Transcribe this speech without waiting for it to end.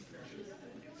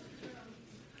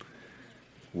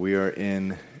We are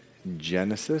in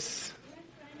Genesis.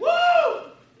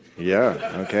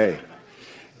 Yeah, okay.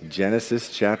 Genesis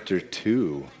chapter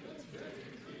 2.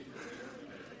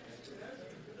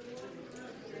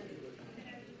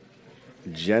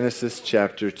 Genesis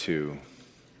chapter 2.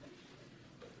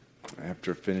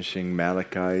 After finishing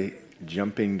Malachi,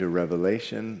 jumping to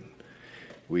Revelation,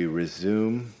 we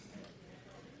resume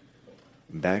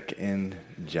back in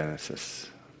Genesis.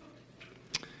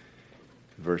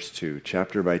 Verse 2,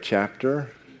 chapter by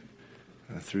chapter,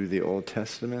 through the Old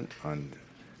Testament on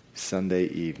Sunday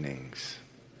evenings.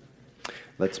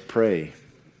 Let's pray.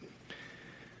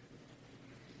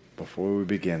 Before we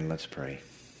begin, let's pray.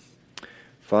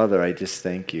 Father, I just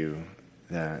thank you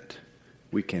that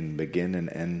we can begin and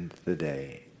end the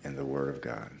day in the Word of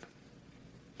God.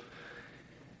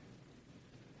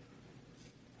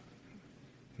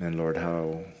 And Lord,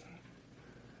 how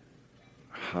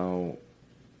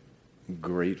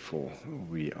grateful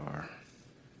we are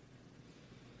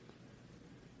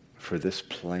for this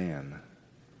plan,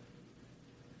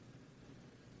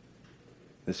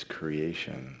 this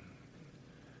creation.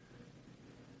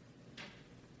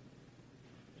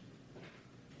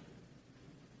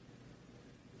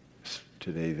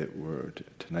 Tonight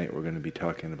we're going to be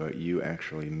talking about you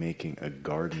actually making a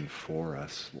garden for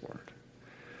us, Lord.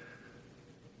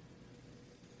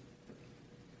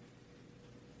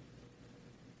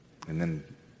 And then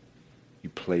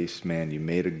you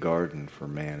made a garden for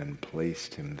man and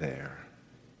placed him there.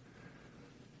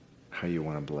 How you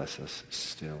want to bless us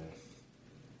still,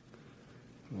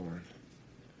 Lord.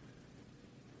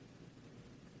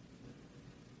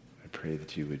 I pray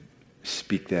that you would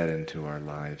speak that into our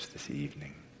lives this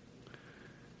evening.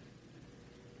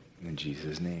 In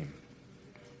Jesus' name,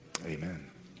 amen.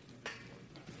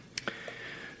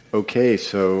 Okay,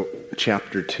 so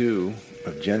chapter 2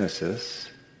 of Genesis.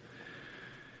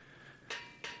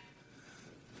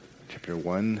 Chapter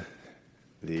 1,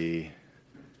 the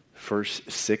first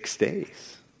 6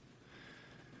 days.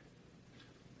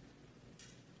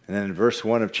 And then in verse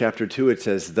 1 of chapter 2 it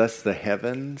says, "Thus the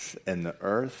heavens and the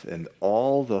earth and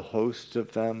all the hosts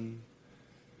of them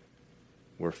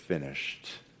were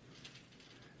finished.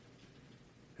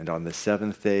 And on the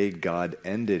seventh day God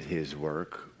ended his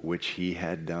work which he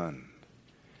had done.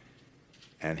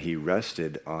 And he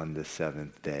rested on the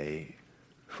seventh day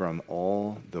from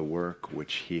all the work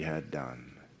which he had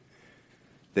done.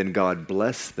 Then God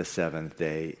blessed the seventh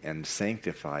day and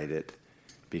sanctified it,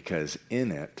 because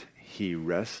in it he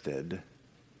rested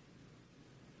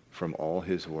from all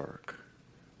his work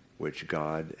which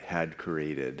God had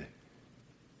created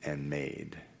and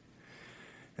made."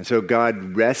 And so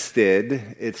God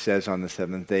rested, it says, on the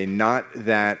seventh day, not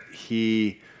that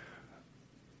he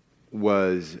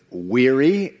was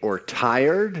weary or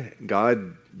tired.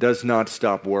 God does not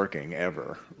stop working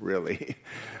ever, really.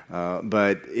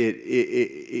 But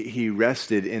he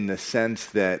rested in the sense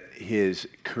that his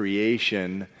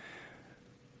creation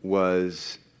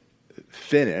was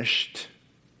finished.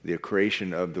 The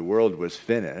creation of the world was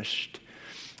finished.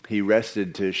 He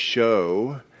rested to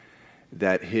show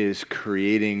that his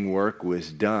creating work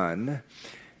was done,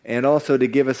 and also to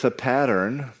give us a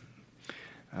pattern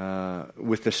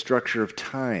with the structure of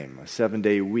time, a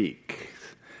 7-day week.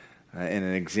 And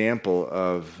an example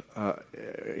of,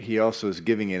 he also is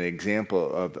giving an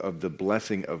example of the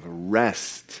blessing of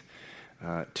rest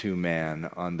to man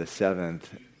on the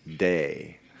seventh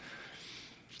day.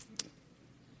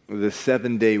 The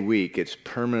 7-day week, it's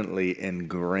permanently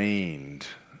ingrained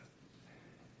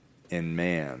in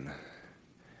man.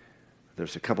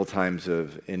 There's a couple times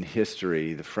in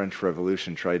history, the French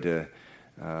Revolution tried to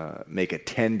make a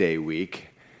 10-day week.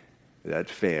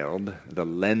 That failed. The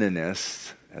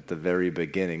Leninists at the very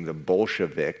beginning, the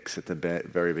Bolsheviks at the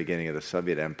very beginning of the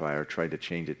Soviet Empire tried to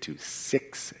change it to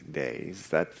 6 days.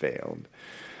 That failed.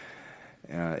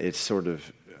 It's sort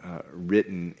of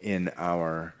written in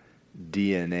our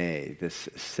DNA, this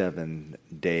 7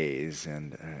 days,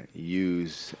 and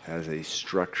used as a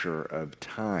structure of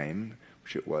time,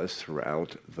 which it was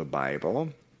throughout the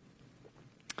Bible.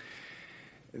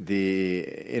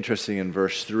 Interesting in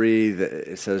verse 3,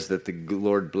 it says that the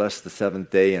Lord blessed the seventh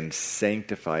day and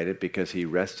sanctified it because he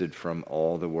rested from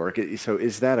all the work. So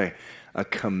is that a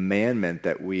commandment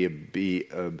that we be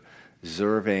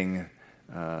observing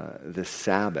the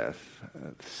Sabbath,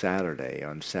 on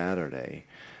Saturday?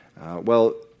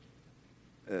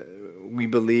 We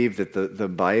believe that the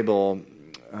Bible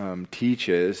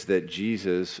teaches that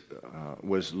Jesus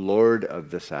was Lord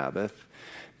of the Sabbath,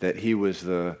 that he was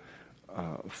the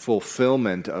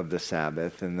fulfillment of the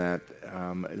Sabbath, and that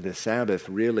the Sabbath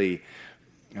really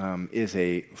is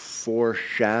a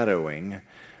foreshadowing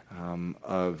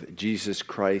of Jesus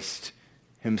Christ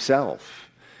himself.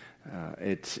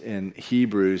 It's in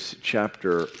Hebrews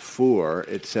chapter 4.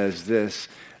 It says this: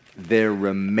 "There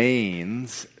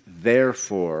remains,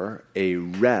 therefore, a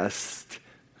rest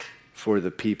for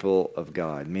the people of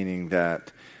God," meaning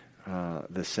that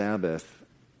the Sabbath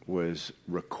was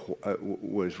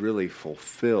really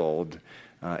fulfilled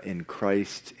in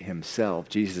Christ himself.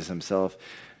 Jesus himself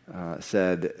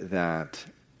said that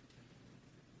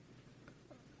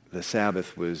the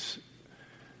Sabbath was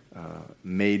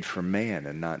made for man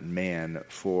and not man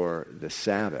for the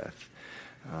Sabbath.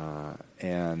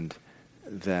 And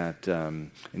that,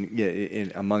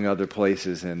 among other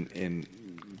places in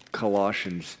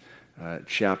Colossians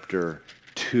chapter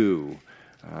 2,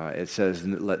 it says,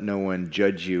 "Let no one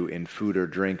judge you in food or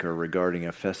drink or regarding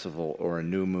a festival or a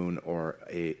new moon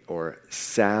or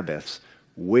Sabbaths,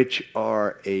 which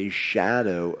are a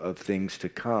shadow of things to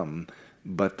come,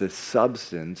 but the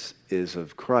substance is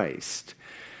of Christ."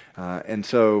 And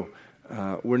so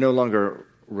we're no longer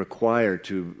required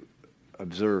to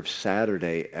observe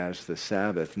Saturday as the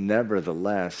Sabbath.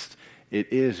 Nevertheless,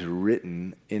 it is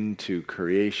written into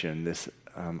creation, this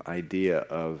idea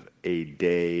of a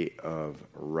day of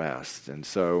rest. And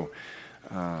so,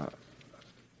 I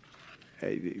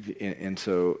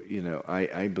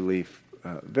believe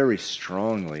very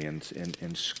strongly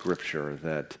in Scripture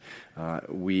that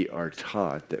we are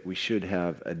taught that we should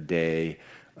have a day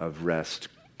of rest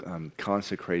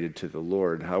consecrated to the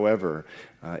Lord. However,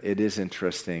 it is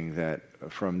interesting that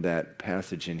from that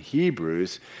passage in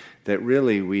Hebrews that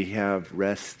really we have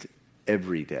rest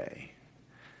every day.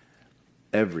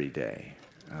 Every day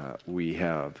we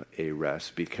have a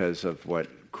rest because of what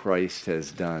Christ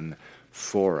has done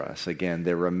for us. Again,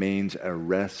 there remains a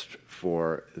rest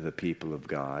for the people of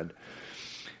God.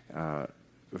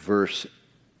 Verse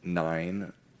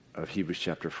 9 of Hebrews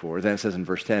chapter 4. Then it says in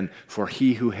verse 10, "For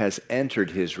he who has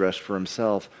entered his rest for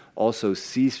himself also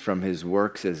ceased from his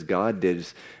works as God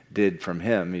did from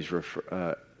him." He's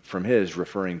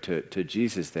referring to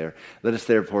Jesus there. "Let us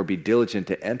therefore be diligent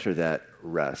to enter that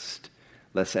rest,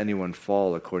 lest anyone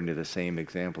fall according to the same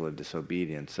example of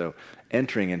disobedience." So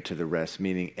entering into the rest,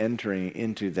 meaning entering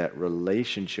into that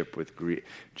relationship with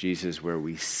Jesus where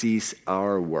we cease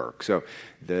our work. So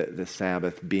the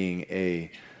Sabbath being a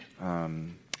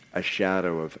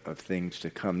shadow of things to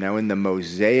come. Now in the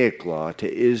Mosaic law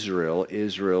to Israel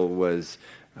was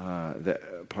the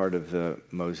part of the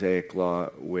Mosaic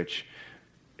law which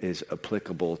is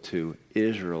applicable to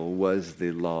Israel was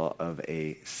the law of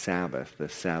a Sabbath, the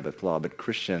Sabbath law. But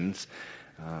Christians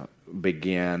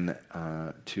began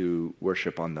to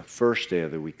worship on the first day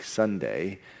of the week,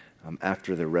 Sunday,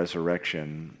 after the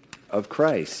resurrection of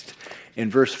Christ. In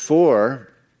verse 4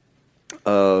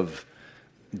 of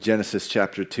Genesis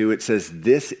chapter 2, it says,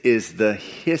 "This is the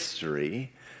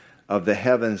history of the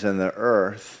heavens and the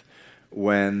earth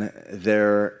when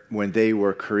they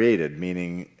were created,"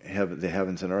 meaning the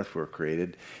heavens and earth were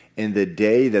created, "in the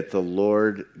day that the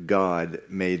Lord God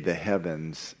made the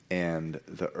heavens and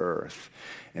the earth."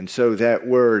 And so that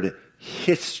word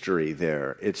history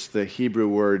there, it's the Hebrew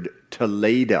word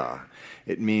teleda.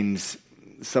 It means,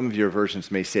 some of your versions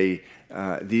may say,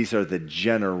 these are the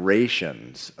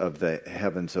generations of the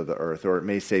heavens of the earth, or it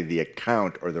may say the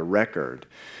account or the record.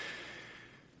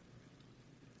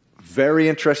 Very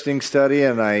interesting study,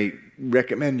 and I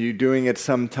recommend you doing it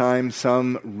sometime.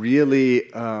 Some really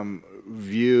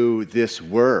view this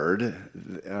word,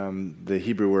 the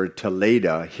Hebrew word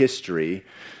teleda, history,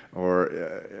 or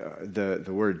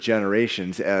the word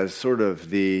generations, as sort of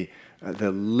the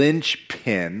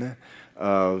linchpin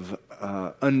of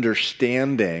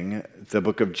understanding the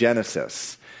book of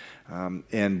Genesis.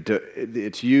 And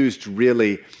it's used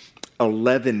really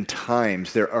 11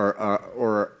 times. There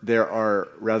are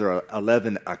rather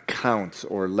 11 accounts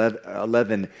or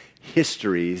 11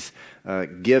 histories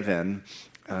given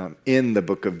in the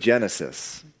book of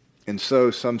Genesis. And so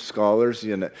some scholars,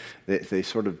 they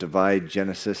sort of divide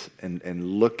Genesis and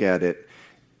look at it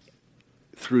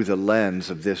through the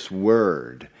lens of this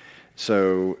word.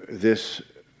 So this,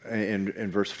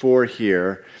 in verse 4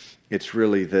 here, it's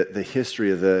really the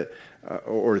history of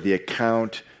or the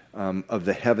account of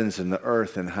the heavens and the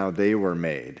earth and how they were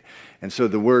made. And so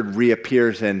the word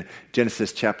reappears in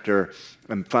Genesis chapter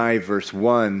 5, verse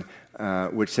 1,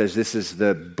 which says this is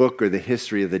the book or the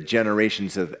history of the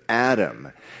generations of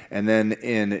Adam. And then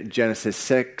in Genesis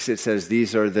 6, it says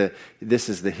this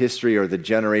is the history or the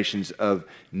generations of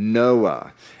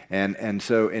Noah. And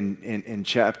so in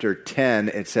chapter 10,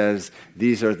 it says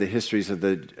these are the histories of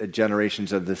the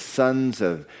generations of the sons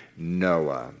of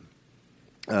Noah.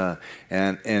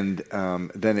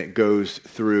 Then it goes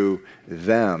through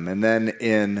them. And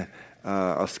then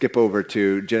I'll skip over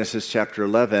to Genesis chapter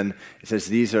 11. It says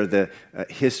these are the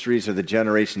histories of the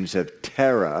generations of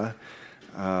Terah,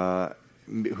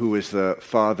 who was the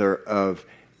father of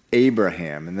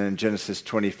Abraham. And then in Genesis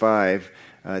 25,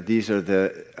 these are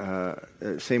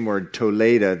the same word,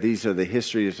 Toleda. These are the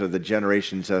histories of the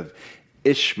generations of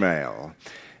Ishmael.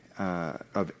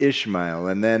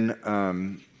 And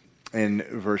then in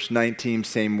verse 19,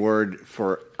 same word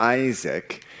for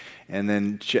Isaac. And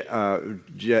then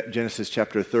Genesis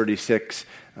chapter 36,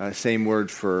 same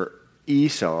word for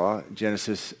Esau.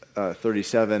 Genesis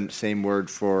 37, same word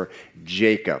for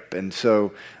Jacob. And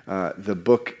so the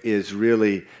book is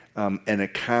really an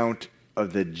account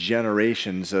of the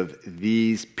generations of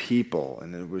these people.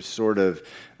 And it was sort of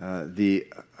the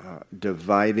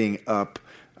dividing up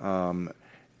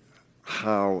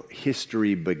how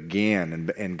history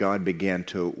began, and God began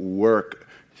to work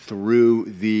through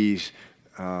these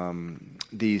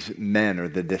men, or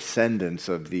the descendants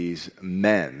of these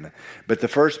men. But the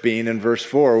first being in verse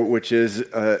 4, which is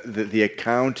the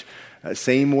account,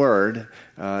 same word,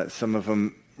 some of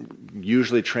them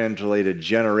usually translated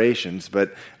generations,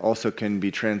 but also can be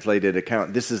translated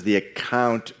account. This is the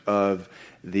account of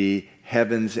the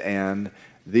heavens and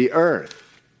the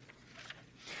earth.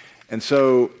 And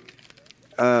so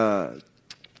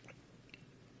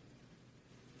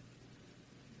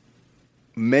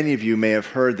many of you may have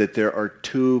heard that there are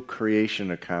two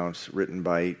creation accounts written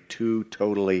by two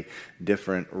totally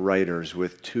different writers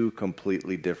with two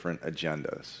completely different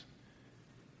agendas.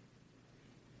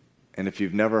 And if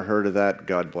you've never heard of that,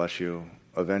 God bless you.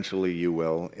 Eventually you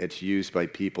will. It's used by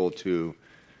people to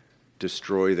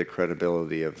destroy the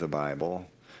credibility of the Bible.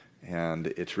 And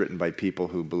it's written by people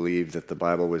who believe that the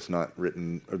Bible was not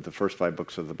written, or the first 5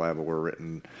 books of the Bible were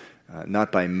written not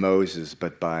by Moses,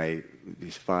 but by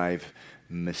these 5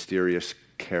 mysterious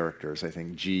characters. I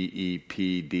think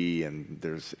GEPD, and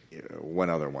there's one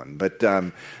other one. But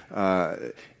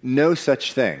no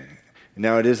such thing.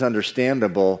 Now, it is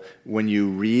understandable when you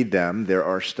read them. There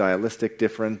are stylistic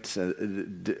differences,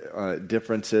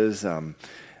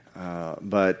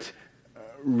 but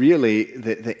really,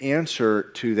 the answer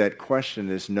to that question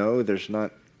is no, there's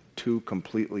not two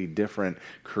completely different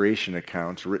creation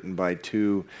accounts written by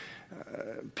two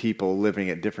people living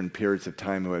at different periods of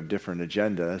time who have different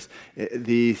agendas.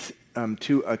 These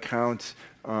two accounts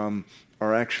are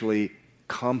actually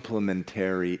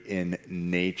complementary in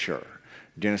nature.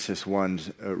 Genesis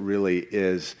 1 really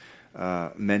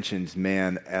mentions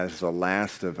man as the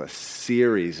last of a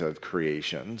series of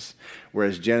creations,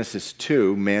 whereas Genesis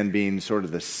 2, man being sort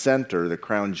of the center, the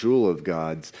crown jewel of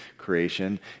God's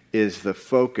creation, is the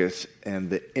focus and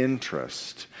the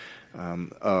interest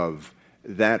of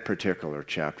that particular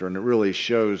chapter. And it really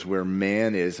shows where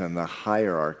man is in the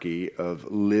hierarchy of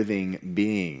living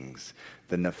beings,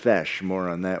 the nephesh. More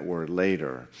on that word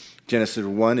later. Genesis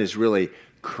 1 is really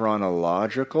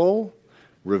chronological,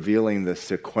 revealing the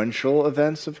sequential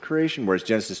events of creation, whereas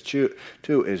Genesis 2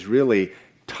 is really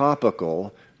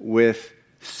topical with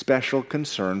special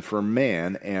concern for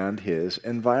man and his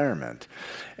environment.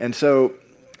 And so,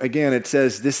 again, it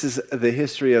says, this is the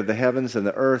history of the heavens and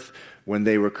the earth when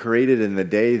they were created in the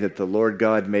day that the Lord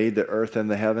God made the earth and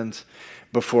the heavens.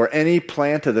 Before any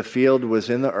plant of the field was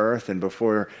in the earth, and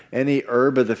before any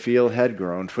herb of the field had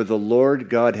grown, for the Lord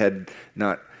God had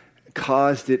not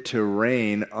caused it to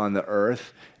rain on the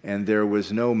earth, and there was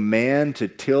no man to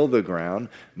till the ground,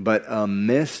 but a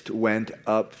mist went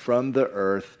up from the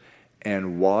earth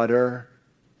and watered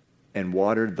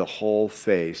the whole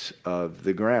face of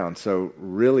the ground. So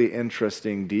really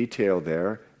interesting detail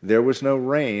there. There was no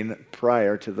rain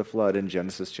prior to the flood in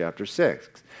Genesis chapter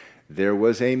 6. There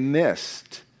was a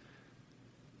mist.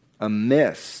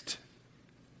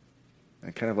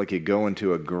 And kind of like you go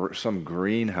into some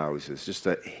greenhouses, just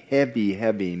a heavy,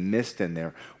 heavy mist in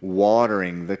there,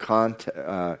 watering the contents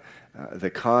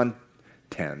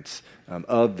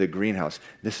of the greenhouse.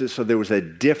 So there was a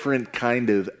different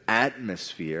kind of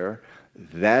atmosphere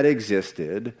that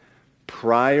existed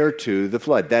prior to the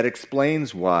flood. That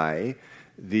explains why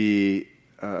the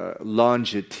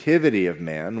longevity of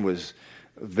man was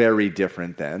very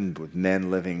different then, with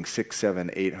men living 600,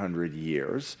 700, 800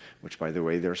 years, which, by the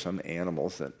way, there are some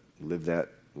animals that live that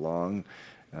long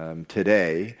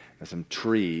today, some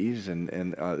trees,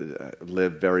 and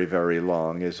live very, very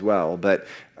long as well. But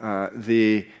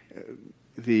the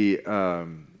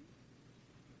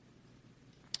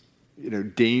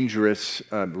dangerous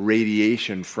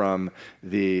radiation from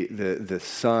the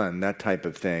sun, that type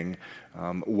of thing,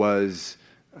 was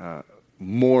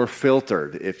more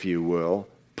filtered, if you will,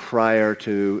 prior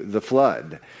to the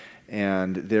flood.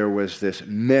 And there was this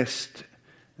mist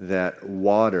that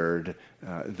watered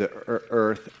the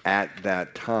earth at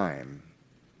that time.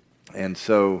 And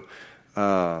so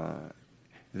then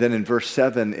in verse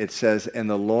 7 it says, and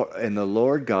the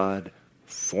Lord God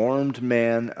formed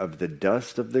man of the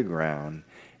dust of the ground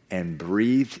and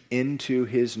breathed into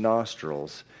his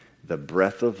nostrils the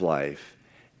breath of life,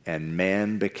 and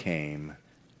man became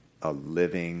a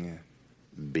living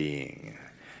being.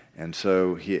 And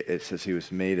so it says he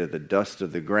was made of the dust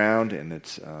of the ground, and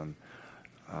it's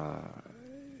I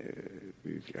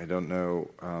don't know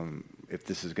if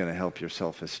this is going to help your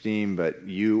self-esteem, but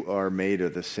you are made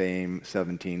of the same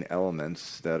 17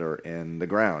 elements that are in the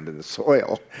ground, in the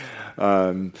soil.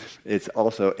 It's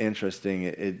also interesting.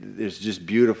 It's just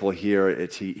beautiful here.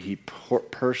 It's he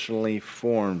personally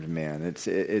formed man.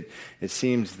 It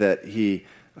seems that he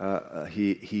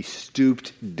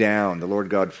stooped down. The Lord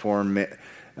God formed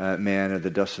man of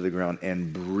the dust of the ground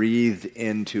and breathed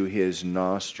into his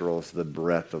nostrils the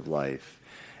breath of life,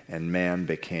 and man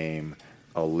became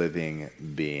a living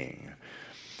being.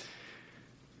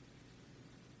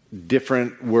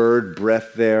 Different word,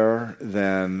 breath, there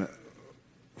than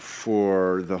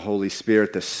for the Holy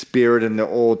Spirit. The Spirit in the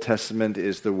Old Testament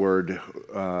is the word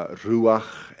ruach.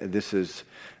 This is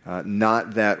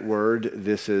not that word.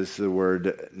 This is the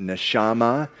word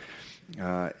neshama.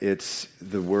 It's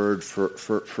the word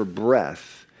for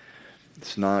breath.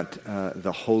 It's not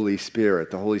the Holy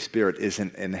Spirit. The Holy Spirit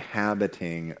isn't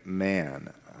inhabiting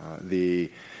man.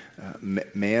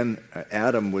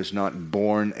 Adam was not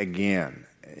born again.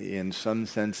 In some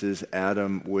senses,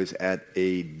 Adam was at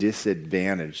a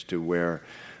disadvantage to where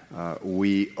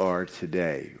we are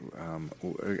today.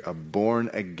 A born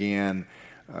again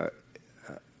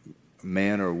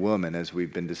man or woman, as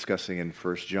we've been discussing in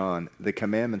 1 John, the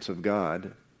commandments of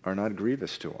God are not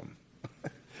grievous to him.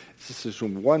 This is a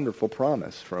wonderful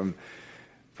promise from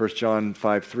 1 John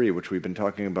 5:3, which we've been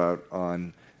talking about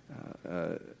on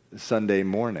Sunday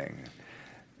morning.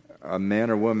 A man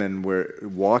or woman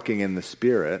walking in the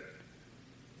Spirit,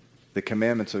 the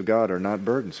commandments of God are not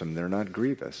burdensome. They're not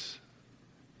grievous.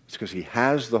 It's because he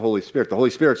has the Holy Spirit. The Holy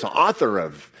Spirit's the author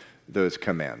of those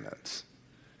commandments.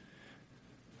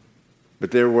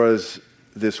 But there was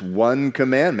this one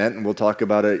commandment, and we'll talk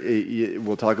about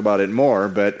it more,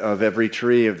 but of every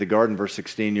tree of the garden, verse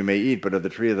 16, you may eat, but of the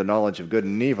tree of the knowledge of good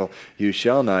and evil you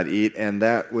shall not eat. And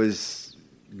that was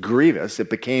grievous. It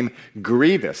became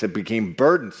grievous. It became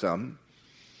burdensome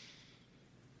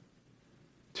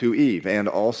to Eve and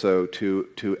also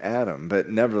to Adam. But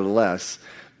nevertheless,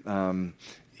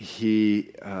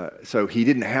 he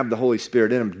didn't have the Holy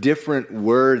Spirit in him. Different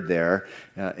word there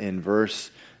in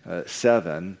verse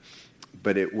 7,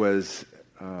 but it was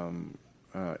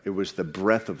the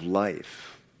breath of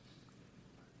life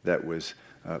that was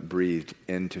breathed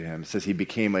into him. It says he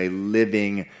became a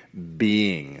living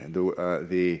being.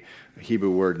 The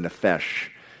Hebrew word nephesh,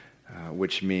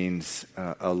 which means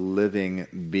a living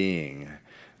being.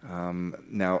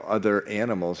 Now, other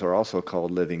animals are also called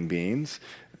living beings.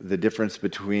 The difference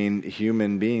between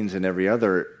human beings and every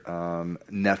other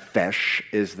nephesh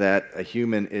is that a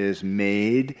human is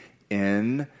made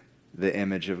in the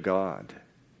image of God,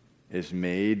 is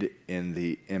made in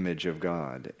the image of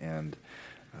God, and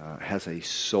has a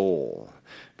soul.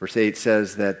 Verse 8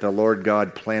 says that the Lord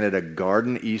God planted a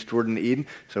garden eastward in Eden.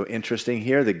 So interesting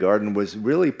here, the garden was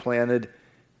really planted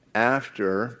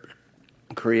after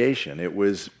creation. It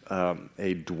was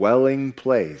a dwelling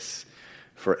place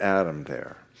for Adam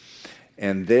there.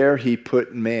 And there he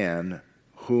put man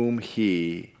whom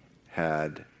he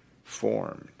had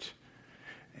formed.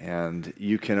 And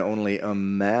you can only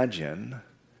imagine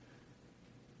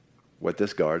what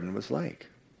this garden was like.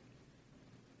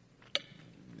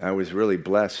 I was really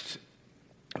blessed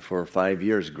for 5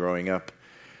 years growing up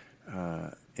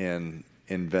in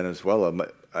Venezuela.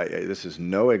 This is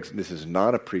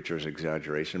not a preacher's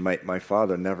exaggeration. My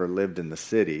father never lived in the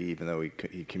city, even though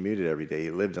he commuted every day. He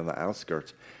lived on the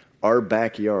outskirts. Our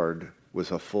backyard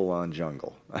was a full-on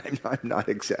jungle. I'm not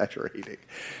exaggerating.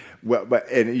 Well,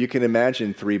 and you can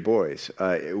imagine 3 boys.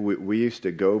 We used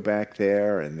to go back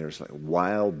there, and there's like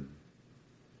wild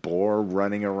boar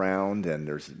running around, and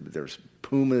there's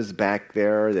pumas back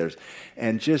there.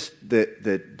 And just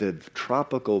the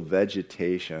tropical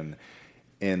vegetation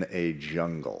in a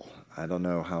jungle. I don't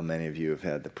know how many of you have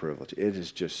had the privilege. It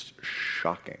is just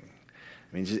shocking.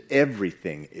 I mean, just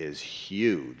everything is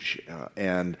huge,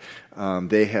 and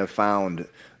they have found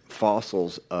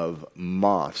fossils of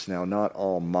moths. Now, not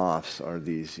all moths are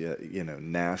these,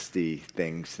 nasty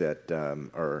things that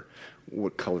are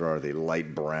what color are they?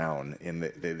 Light brown. And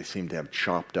they seem to have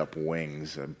chopped up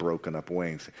wings, broken up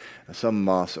wings. Some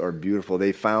moths are beautiful.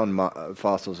 They found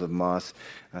fossils of moths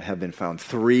have been found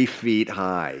 3 feet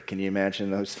high. Can you imagine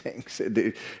those things?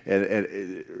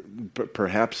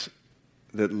 Perhaps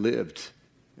that lived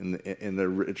in the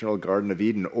original Garden of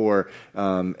Eden, or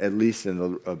at least in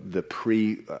the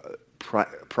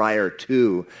prior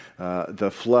to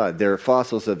the flood. There are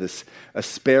fossils of this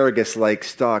asparagus-like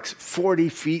stalks 40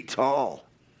 feet tall.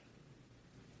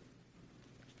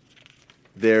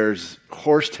 There's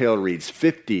horsetail reeds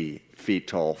 50 feet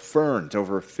tall, ferns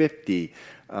over 50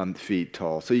 feet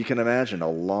tall. So you can imagine a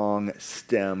long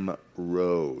stem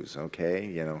rose, okay?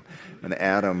 You know, and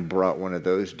Adam brought one of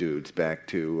those dudes back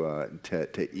to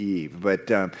Eve. But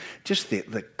just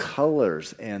the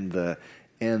colors and the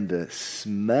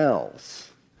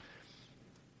smells.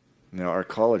 You know, our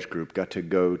college group got to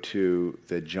go to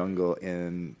the jungle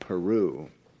in Peru,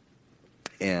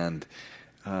 and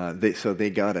they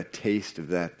got a taste of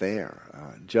that there.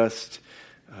 Just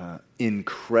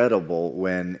incredible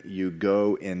when you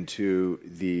go into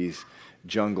these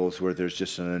jungles where there's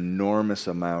just an enormous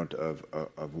amount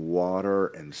of water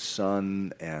and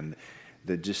sun and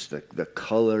the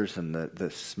colors and the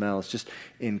smells, just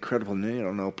incredible.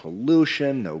 No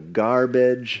pollution, no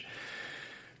garbage.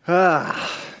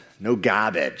 No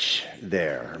garbage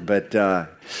there. But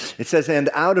it says, and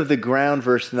out of the ground,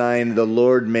 verse 9, the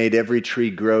Lord made every tree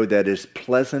grow that is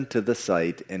pleasant to the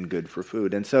sight and good for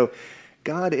food. And so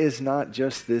God is not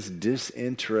just this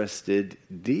disinterested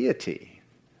deity.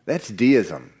 That's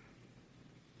deism.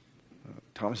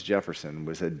 Thomas Jefferson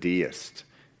was a deist.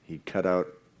 He cut out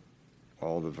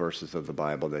all the verses of the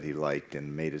Bible that he liked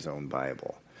and made his own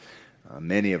Bible.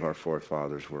 Many of our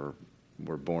forefathers were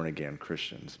born-again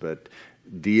Christians, but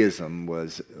deism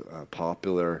was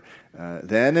popular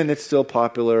then, and it's still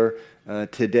popular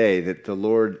today, that the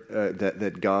Lord,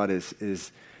 that God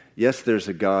is, yes, there's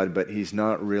a God, but he's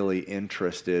not really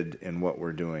interested in what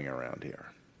we're doing around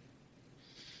here.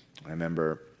 I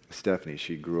remember Stephanie,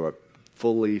 she grew up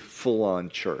full-on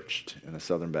churched in a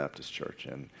Southern Baptist church,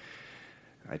 and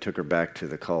I took her back to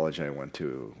the college I went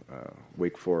to,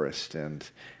 Wake Forest, and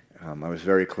I was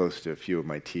very close to a few of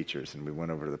my teachers, and we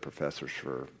went over to the professors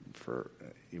for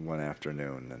one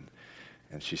afternoon,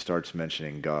 and she starts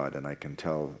mentioning God, and I can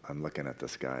tell I'm looking at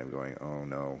this guy, I'm going, oh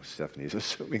no, Stephanie's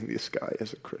assuming this guy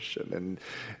is a Christian,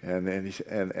 and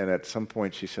at some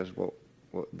point she says, well,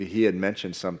 he had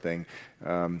mentioned something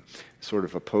sort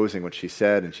of opposing what she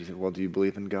said, and she said, well, do you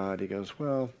believe in God? He goes,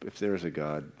 well, if there's a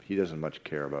God, he doesn't much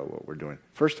care about what we're doing.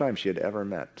 First time she had ever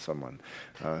met someone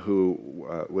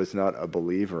who was not a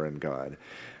believer in God.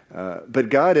 But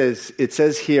God is, it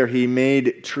says here, he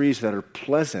made trees that are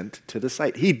pleasant to the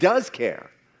sight. He does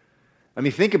care. I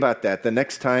mean, think about that. The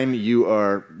next time you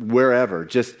are wherever,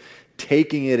 just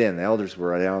taking it in. The elders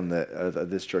were down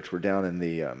this church. We're down in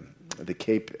the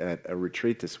Cape at a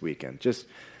retreat this weekend. Just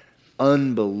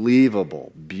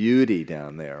unbelievable beauty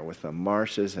down there with the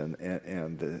marshes and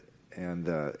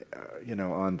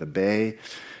on the bay,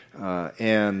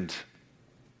 and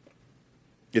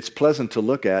it's pleasant to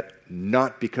look at,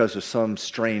 not because of some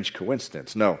strange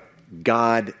coincidence. No,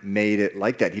 God made it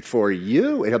like that for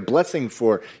you. A blessing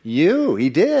for you. He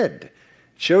did. It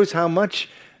shows how much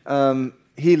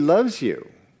he loves you.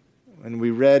 And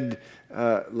we read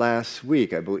last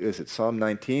week, I believe, is it Psalm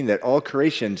 19, that all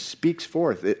creation speaks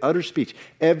forth, it utters speech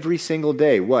every single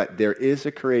day. What? There is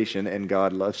a creation and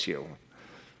God loves you.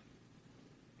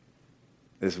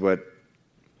 Is what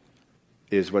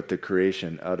the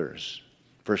creation utters.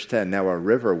 Verse 10, now a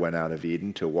river went out of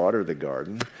Eden to water the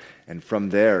garden, and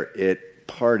from there it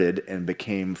parted and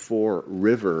became 4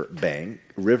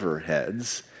 river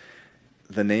heads.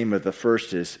 The name of the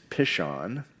first is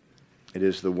Pishon. It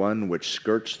is the one which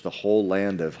skirts the whole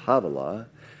land of Havilah,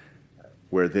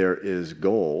 where there is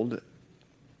gold,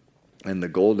 and the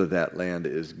gold of that land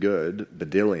is good.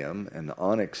 Bdellium and the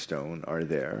onyx stone are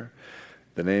there.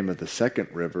 The name of the second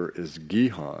river is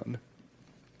Gihon.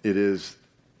 It is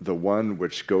the one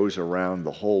which goes around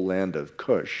the whole land of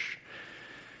Cush.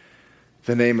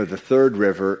 The name of the third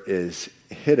river is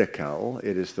Hiddekel.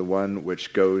 It is the one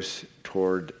which goes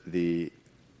toward the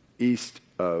east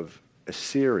of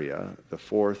Assyria. The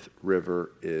fourth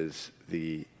river is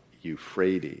the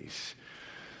Euphrates.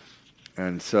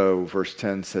 And so verse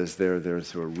 10 says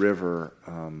there's a river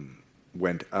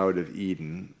went out of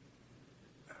Eden,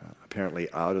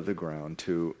 apparently out of the ground,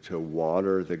 to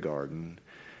water the garden.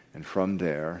 And from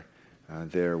there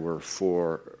were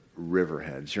 4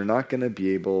 riverheads. You're not going to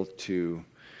be able to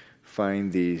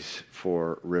find these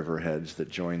four riverheads that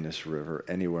join this river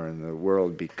anywhere in the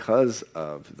world because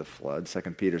of the flood. 2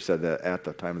 Peter said that at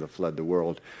the time of the flood, the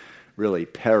world really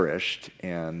perished,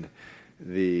 and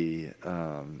the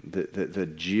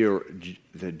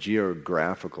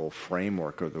geographical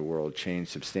framework of the world changed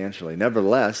substantially.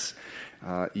 Nevertheless,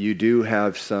 you do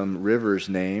have some rivers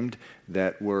named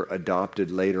that were adopted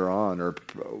later on, or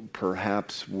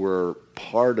perhaps were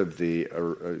part of the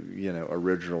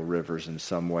original rivers in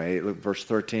some way. Look, verse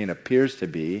 13 appears to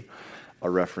be a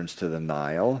reference to the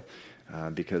Nile,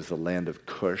 because the land of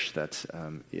Cush, that's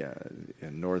in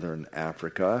northern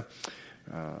Africa.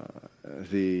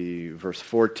 The verse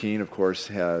 14, of course,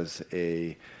 has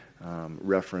a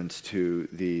reference to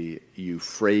the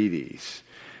Euphrates.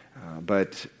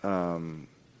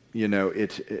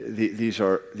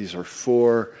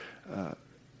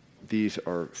 These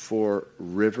are four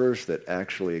rivers that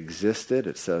actually existed.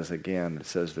 It says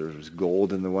there was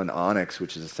gold in the one, onyx,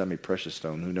 which is a semi-precious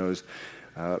stone. Who knows?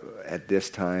 At this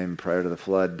time, prior to the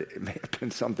flood, it may have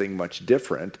been something much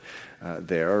different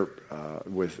there,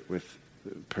 with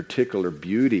particular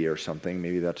beauty or something.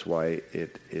 Maybe that's why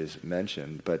it is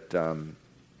mentioned. But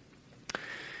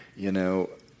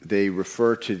they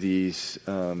refer to these,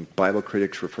 Bible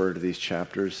critics refer to these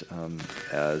chapters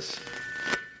as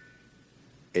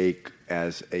a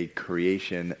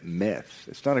creation myth.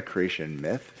 It's not a creation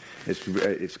myth.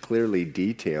 It's clearly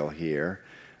detail here,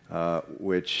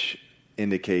 which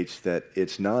indicates that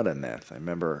it's not a myth. I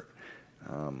remember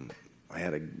I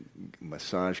had a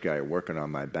massage guy working on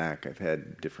my back. I've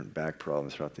had different back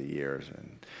problems throughout the years,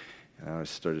 and I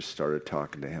started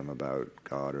talking to him about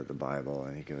God or the Bible,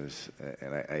 and he goes,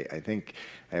 and I think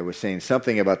I was saying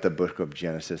something about the book of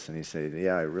Genesis, and he said,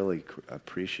 "Yeah, I really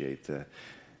appreciate the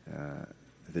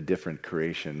different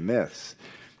creation myths."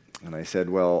 And I said,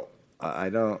 "Well, I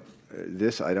don't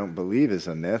believe is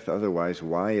a myth. Otherwise,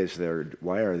 why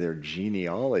are there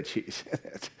genealogies in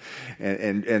it?"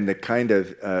 And the kind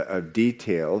of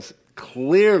details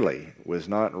clearly was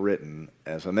not written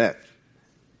as a myth.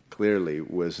 Clearly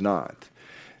was not.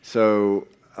 So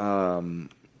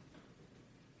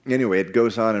anyway, it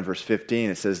goes on in verse 15.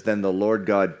 It says, "Then the Lord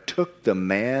God took the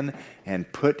man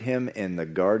and put him in the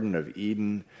Garden of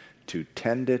Eden to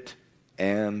tend it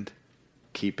and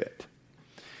keep it."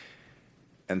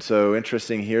 And so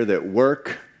interesting here that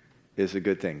work is a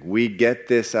good thing. We get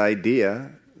this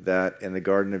idea that in the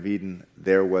Garden of Eden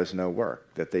there was no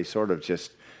work, that they sort of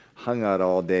just hung out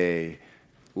all day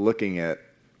looking at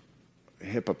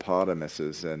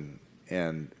hippopotamuses and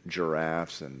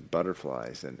giraffes and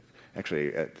butterflies, and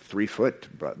actually at 3-foot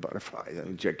butterflies,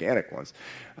 gigantic ones.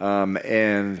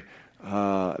 That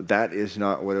is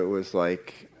not what it was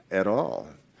like at all.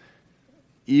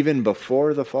 Even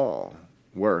before the fall,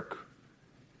 work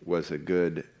was a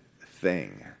good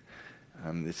thing.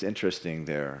 It's interesting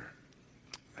there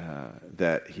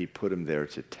that he put him there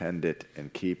to tend it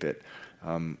and keep it.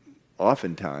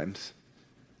 Oftentimes,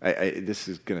 this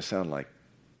is going to sound like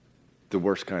the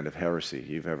worst kind of heresy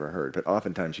you've ever heard, but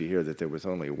oftentimes you hear that there was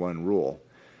only one rule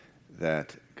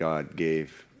that God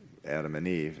gave Adam and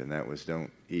Eve, and that was don't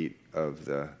eat of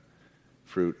the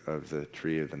fruit of the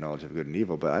tree of the knowledge of good and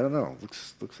evil. But I don't know.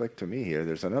 Looks like to me here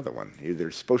there's another one.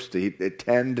 They're supposed to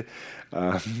tend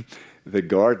the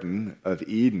Garden of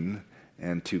Eden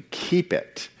and to keep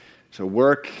it. So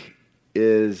work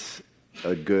is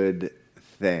a good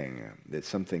thing. It's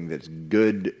something that's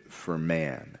good for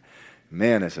man.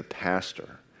 Man is a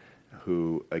pastor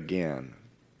who, again,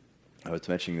 I was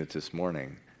mentioning it this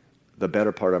morning, the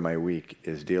better part of my week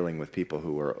is dealing with people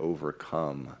who are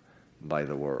overcome by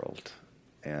the world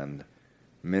and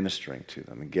ministering to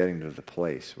them and getting to the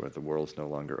place where the world's no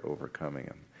longer overcoming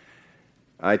them.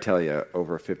 I tell you,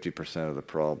 over 50% of the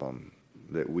problem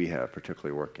that we have,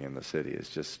 particularly working in the city, is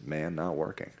just man not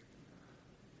working.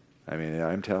 I mean,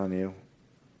 I'm telling you,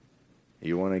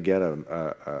 you want to get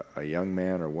a young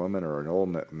man or woman or an old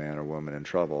man or woman in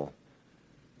trouble,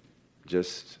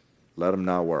 just let them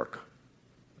not work.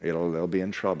 They'll be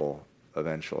in trouble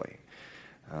eventually.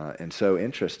 And so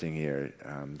interesting here,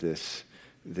 this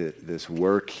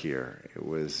work here, it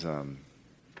was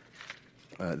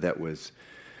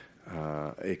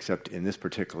except in this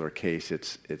particular case,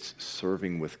 it's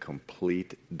serving with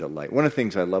complete delight. One of the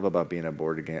things I love about being a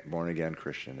born again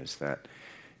Christian is that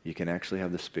you can actually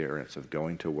have the experience of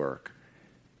going to work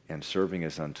and serving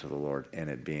as unto the Lord, and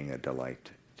it being a delight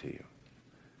to you.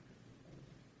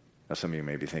 Now, some of you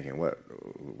may be thinking,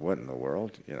 what in the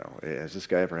world? Has this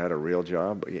guy ever had a real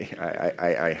job?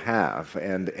 I have,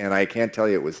 and I can't tell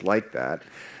you it was like that,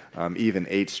 even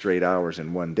 8 straight hours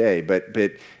in one day. But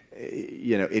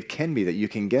it can be that you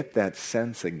can get that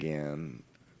sense again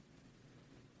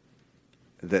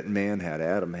that man had,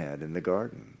 Adam had in the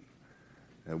garden.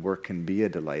 That work can be a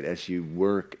delight as you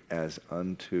work as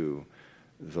unto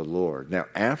the Lord. Now,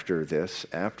 after this,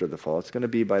 after the fall, it's going to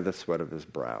be by the sweat of his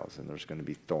brows, and there's going to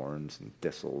be thorns and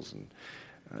thistles and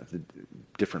the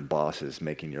different bosses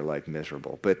making your life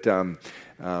miserable. But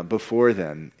before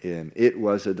then, it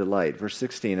was a delight. Verse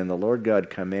 16, and the Lord God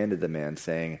commanded the man,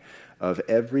 saying, of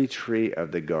every tree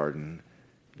of the garden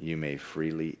you may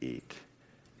freely eat,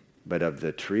 but of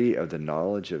the tree of the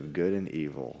knowledge of good and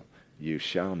evil you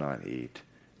shall not eat,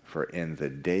 for in the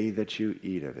day that you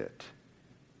eat of it,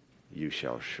 you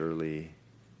shall surely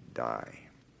die.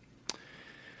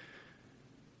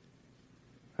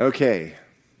 Okay.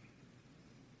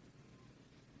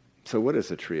 So what is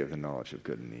the tree of the knowledge of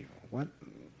good and evil?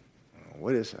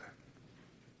 What is that?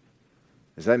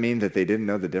 Does that mean that they didn't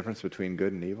know the difference between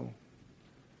good and evil?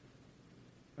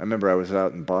 I remember I was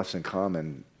out in Boston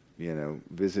Common,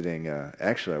 visiting.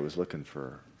 Actually, I was looking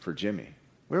for Jimmy.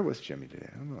 Where was Jimmy today?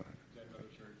 I don't know.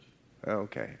 Oh,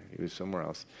 okay. He was somewhere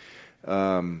else.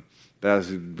 But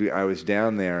I was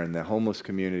down there, and the homeless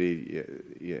community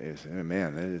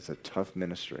man, it's a tough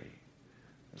ministry.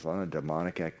 There's a lot of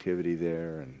demonic activity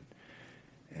there,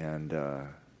 and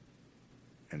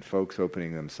folks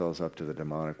opening themselves up to the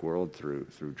demonic world through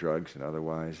drugs and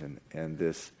otherwise, and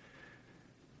this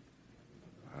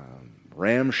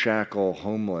ramshackle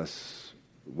homeless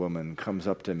woman comes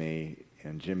up to me,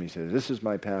 and Jimmy says, "This is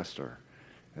my pastor."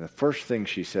 And the first thing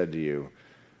she said to you,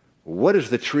 what is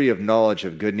the tree of knowledge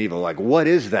of good and evil? Like, what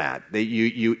is that? That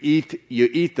you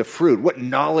eat the fruit. What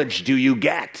knowledge do you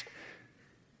get?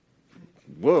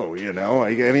 Whoa,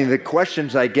 I mean, the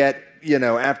questions I get,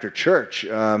 after church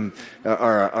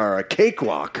are a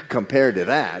cakewalk compared to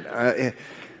that.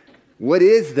 What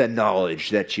is the knowledge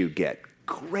that you get?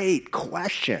 Great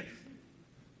question.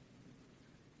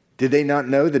 Did they not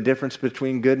know the difference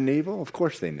between good and evil? Of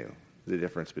course they knew the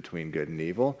difference between good and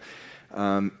evil.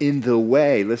 In the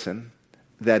way, listen,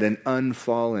 that an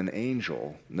unfallen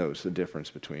angel knows the difference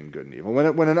between good and evil.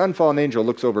 When an unfallen angel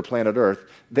looks over planet Earth,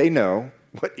 they know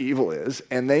what evil is,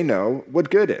 and they know what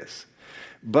good is.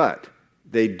 But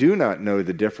they do not know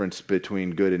the difference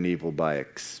between good and evil by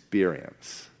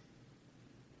experience.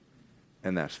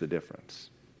 And that's the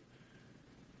difference.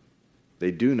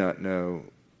 They do not know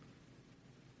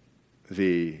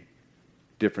the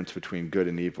difference between good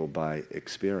and evil by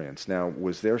experience. Now,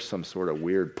 was there some sort of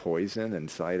weird poison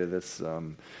inside of this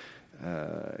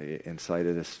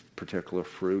particular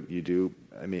fruit? You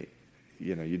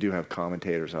do have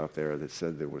commentators out there that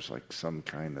said there was like some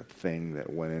kind of thing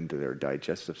that went into their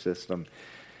digestive system.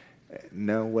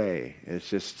 No way. It's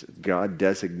just God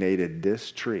designated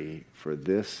this tree for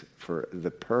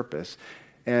the purpose,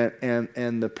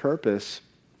 and the purpose.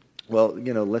 Well,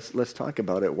 let's talk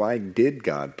about it. Why did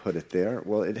God put it there?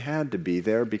 Well, it had to be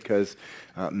there because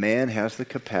man has the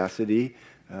capacity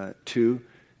to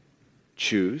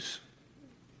choose.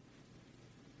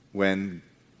 When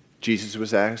Jesus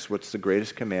was asked, what's the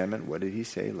greatest commandment? What did he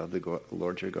say? Love the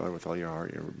Lord your God with all your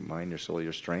heart, your mind, your soul,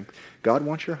 your strength. God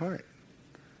wants your heart.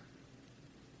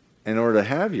 In order to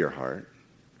have your heart,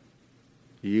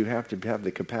 you have to have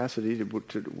the capacity to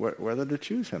whether to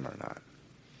choose him or not.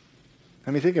 I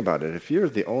mean, think about it. If you're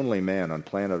the only man on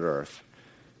planet Earth,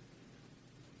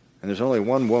 and there's only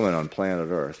one woman on planet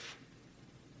Earth,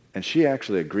 and she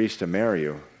actually agrees to marry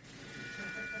you,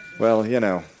 well,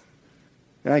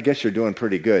 I guess you're doing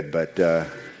pretty good, but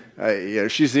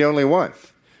she's the only one.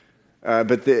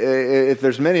 But if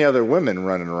there's many other women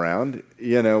running around,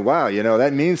 wow,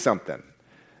 that means something.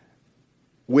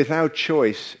 Without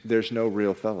choice, there's no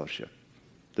real fellowship.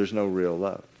 There's no real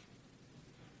love.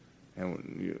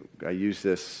 And I use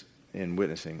this in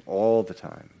witnessing all the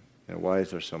time. Why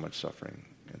is there so much suffering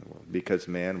in the world? Because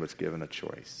man was given a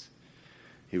choice.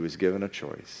 He was given a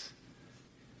choice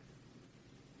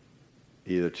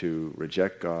either to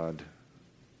reject God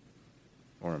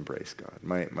or embrace God.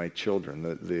 My children,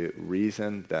 the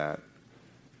reason that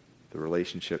the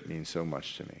relationship means so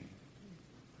much to me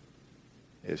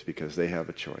is because they have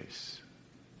a choice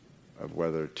of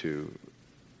whether to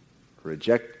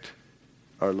reject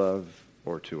our love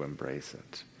or to embrace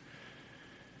it.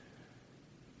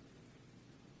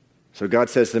 So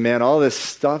God says to man, all this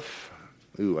stuff,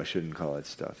 I shouldn't call it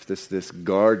stuff, this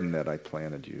garden that I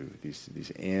planted you,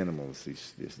 these animals,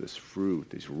 this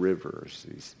fruit, these rivers,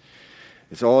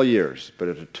 it's all yours,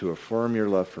 but to affirm your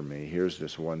love for me, here's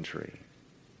this one tree.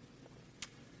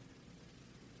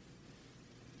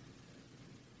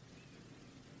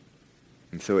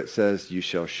 And so it says, you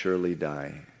shall surely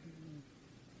die.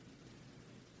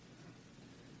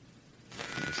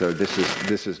 So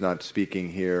this is not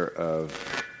speaking here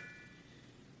of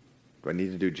Do I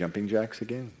need to do jumping jacks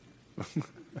again?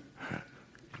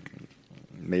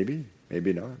 Maybe,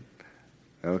 maybe not.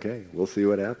 Okay, we'll see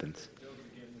what happens.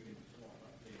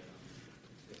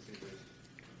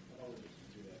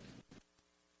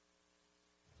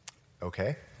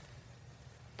 Okay.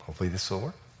 Hopefully this will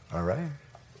work. All right.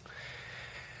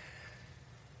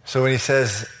 So when he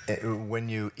says, when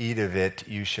you eat of it,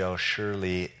 you shall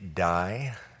surely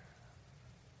die,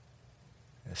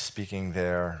 speaking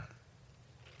there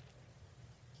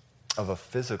of a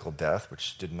physical death,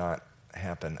 which did not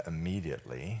happen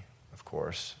immediately, of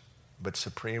course, but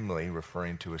supremely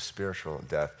referring to a spiritual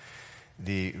death.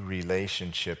 The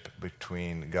relationship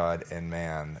between God and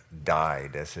man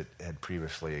died as it had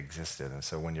previously existed. And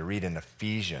so when you read in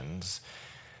Ephesians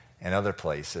and other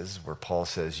places where Paul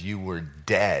says, you were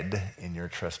dead in your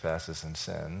trespasses and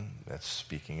sin, that's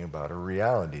speaking about a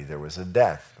reality. There was a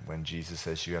death. When Jesus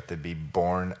says you have to be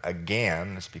born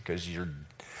again, it's because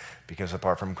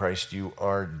apart from Christ you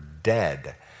are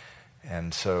dead.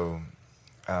 And so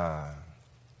that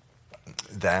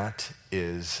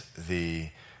is the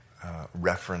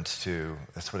reference to,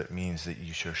 that's what it means that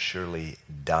you shall surely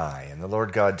die. And the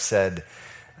Lord God said,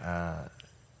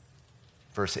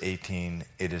 verse 18,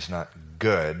 it is not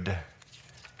good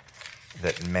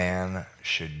that man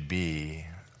should be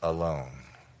alone.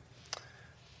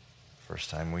 First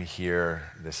time we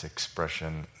hear this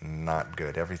expression, not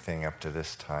good. Everything up to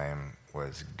this time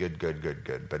was good, good, good,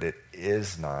 good. But it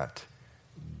is not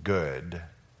good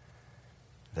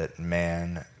that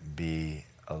man be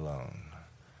alone.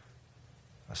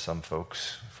 Some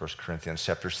folks, 1 Corinthians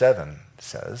chapter 7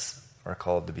 says, are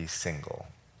called to be single.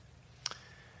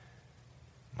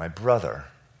 My brother,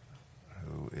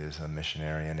 who is a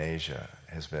missionary in Asia,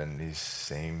 he's 1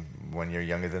 year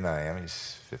younger than I am.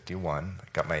 He's 51. I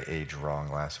got my age wrong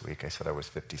last week. I said I was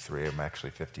 53. I'm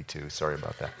actually 52. Sorry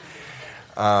about that.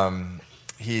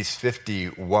 He's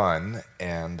 51,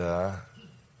 and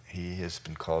he has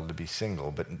been called to be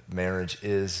single, but marriage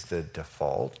is the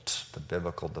default, the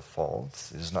biblical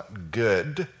default. It is not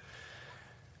good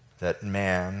that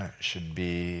man should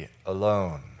be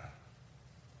alone.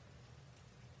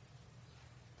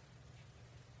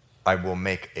 I will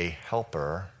make a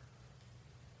helper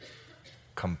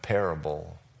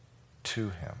comparable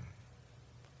to him.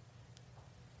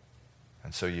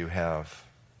 And so you have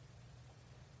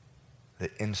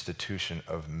the institution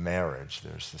of marriage.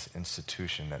 There's this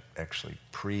institution that actually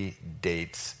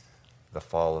predates the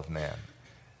fall of man.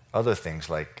 Other things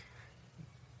like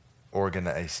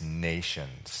organized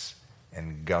nations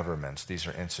and governments, these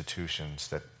are institutions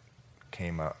that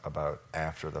came about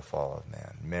after the fall of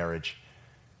man. Marriage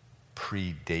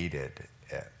predated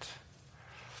it.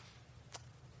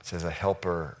 It says a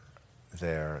helper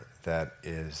there that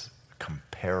is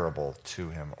comparable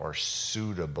to him or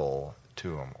suitable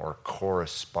to him or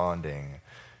corresponding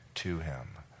to him.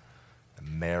 The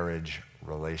marriage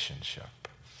relationship.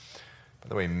 By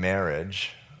the way,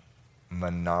 marriage,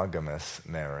 monogamous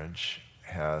marriage,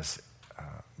 has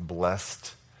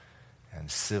blessed and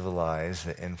civilized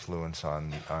the influence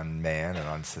on man and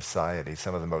on society.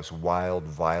 Some of the most wild,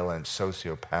 violent,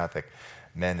 sociopathic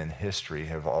men in history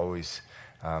have always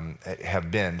have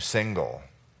been single,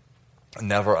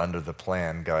 never under the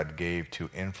plan God gave to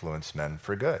influence men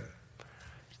for good.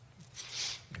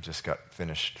 I just got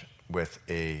finished with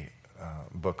a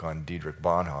book on Dietrich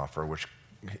Bonhoeffer, which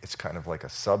it's kind of like a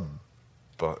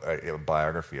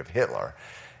biography of Hitler.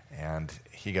 And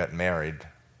he got married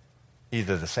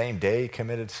either the same day he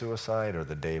committed suicide or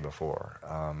the day before.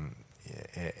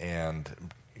 And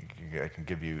I can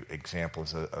give you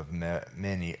examples of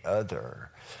many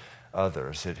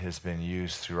others. It has been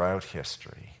used throughout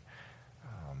history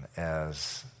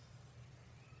as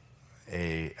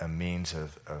a means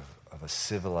of a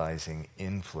civilizing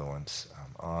influence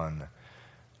on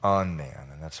man.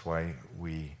 And that's why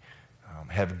we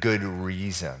have good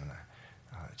reason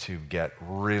to get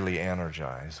really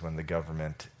energized when the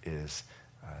government is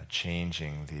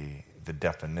changing the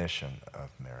definition of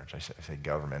marriage. I say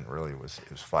government, really it was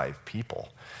 5 people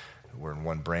who were in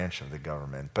one branch of the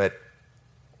government. But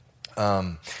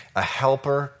a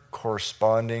helper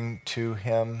corresponding to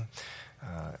him,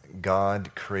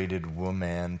 God created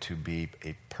woman to be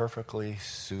a perfectly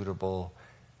suitable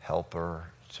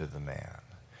helper to the man.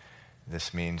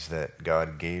 This means that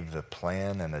God gave the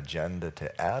plan and agenda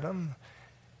to Adam,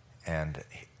 and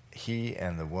he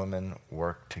and the woman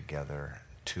worked together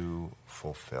to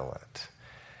fulfill it.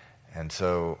 And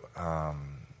so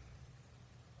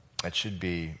it should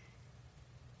be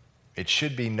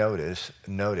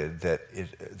noted that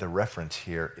the reference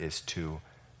here is to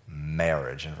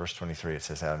marriage. In verse 23 it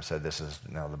says, Adam said, "This is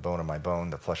now the bone of my bone,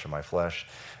 the flesh of my flesh.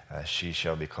 She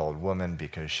shall be called woman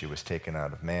because she was taken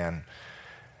out of man."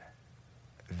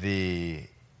 The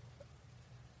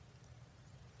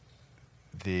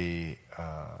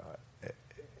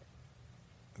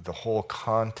whole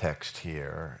context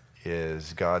here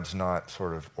is God's not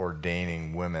sort of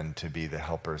ordaining women to be the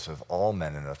helpers of all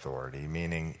men in authority,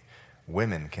 meaning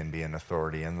women can be an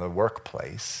authority in the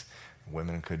workplace.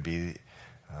 Women could be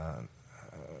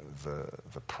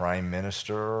the prime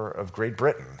minister of Great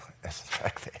Britain, as in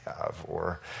fact they have,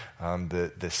 or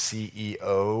the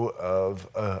CEO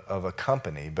of a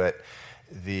company. But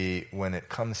when it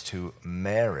comes to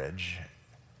marriage,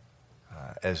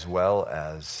 as well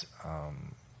as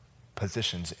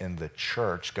positions in the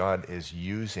church, God is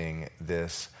using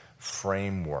this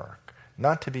framework,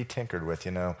 not to be tinkered with.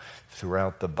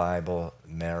 Throughout the Bible,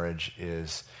 marriage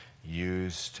is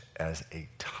used as a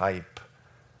type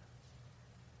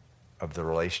of the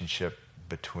relationship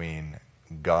between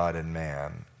God and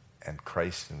man, and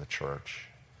Christ in the church,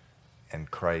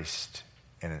 and Christ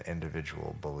in an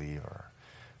individual believer.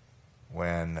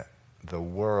 When the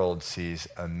world sees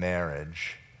a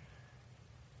marriage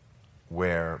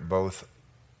where both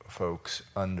folks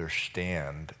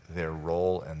understand their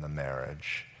role in the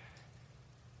marriage,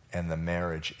 and the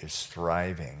marriage is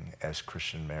thriving as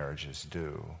Christian marriages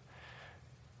do,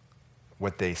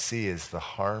 what they see is the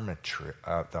harmony,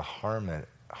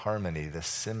 the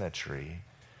symmetry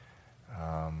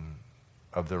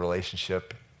of the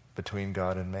relationship between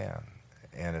God and man.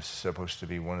 And it's supposed to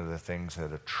be one of the things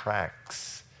that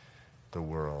attracts the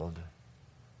world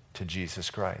to Jesus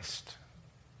Christ.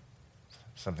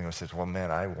 Something that says, well,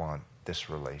 man, I want this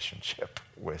relationship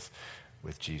with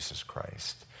Jesus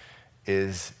Christ.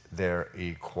 Is there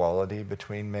equality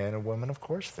between man and woman? Of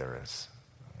course there is.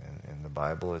 In the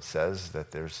Bible it says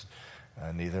that there's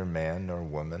neither man nor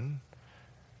woman,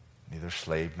 neither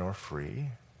slave nor free,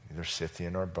 neither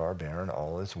Scythian nor barbarian,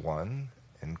 all is one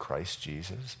in Christ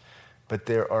Jesus. But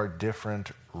there are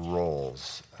different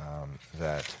roles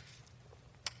that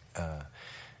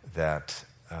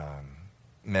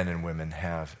men and women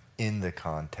have in the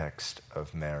context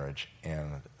of marriage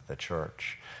and the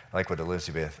church. I like what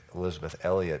Elizabeth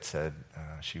Elliot said.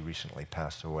 She recently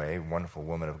passed away, wonderful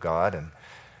woman of God, and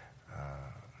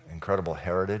incredible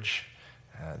heritage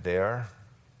there.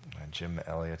 Jim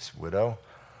Elliot's widow.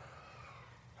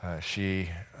 She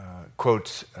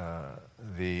quotes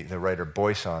the writer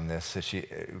Boyce on this,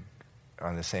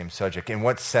 on the same subject. In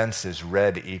what sense is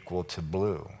red equal to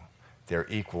blue? They're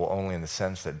equal only in the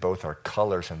sense that both are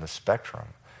colors in the spectrum.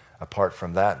 Apart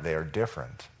from that, they are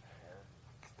different.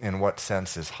 In what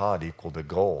sense is hot equal to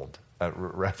gold,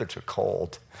 rather to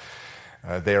cold?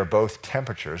 They are both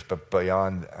temperatures, but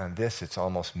beyond this, it's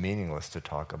almost meaningless to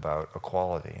talk about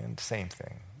equality. And same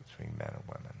thing between men and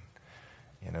women.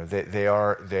 They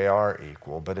are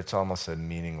equal, but it's almost a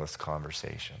meaningless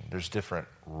conversation. There's different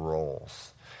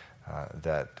roles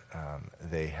that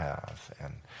they have,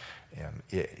 and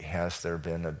has there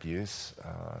been abuse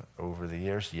over the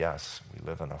years? Yes, we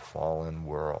live in a fallen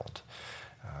world.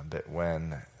 But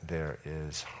when there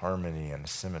is harmony and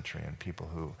symmetry and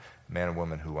man and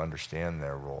woman who understand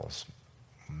their roles,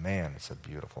 man, it's a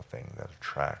beautiful thing that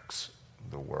attracts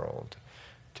the world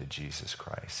to Jesus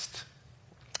Christ.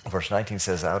 Verse 19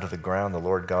 says, out of the ground the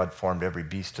Lord God formed every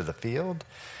beast of the field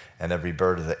and every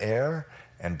bird of the air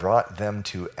and brought them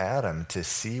to Adam to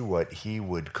see what he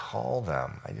would call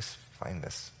them. I just find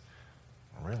this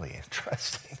really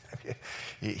interesting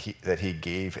that he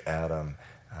gave Adam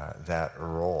that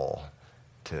role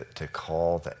to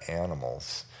call the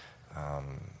animals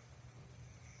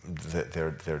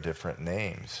their different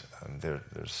names.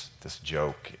 There's this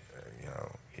joke,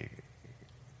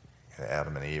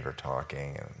 Adam and Eve are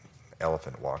talking, and an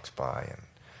elephant walks by, and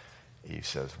Eve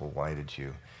says, well, why did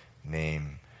you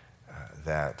name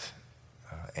that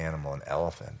animal an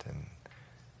elephant? And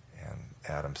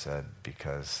Adam said,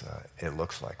 because it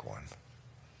looks like one.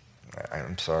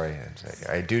 I'm sorry.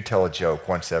 I do tell a joke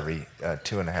once every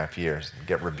 2.5 years and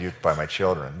get rebuked by my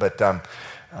children. But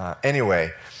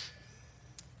anyway,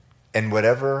 and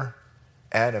whatever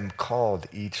Adam called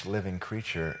each living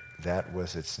creature, that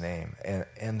was its name.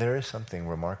 And there is something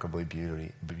remarkably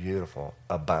beautiful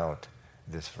about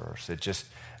this verse. It's just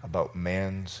about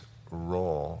man's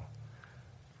role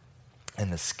in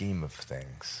the scheme of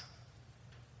things.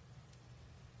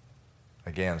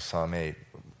 Again, Psalm 8,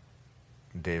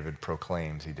 David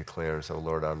proclaims, he declares, O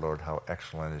Lord, our Lord, how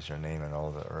excellent is your name in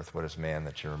all the earth. What is man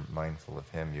that you're mindful of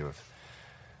him? You have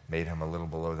made him a little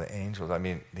below the angels. I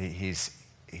mean,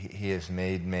 he has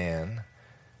made man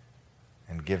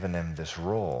and given him this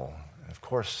role. Of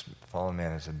course, fallen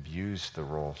man has abused the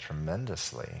role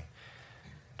tremendously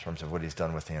in terms of what he's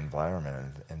done with the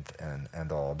environment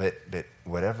and all. But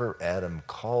whatever Adam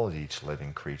called each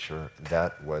living creature,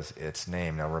 that was its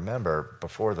name. Now remember,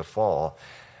 before the fall,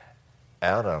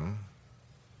 Adam,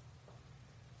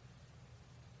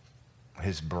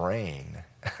 his brain,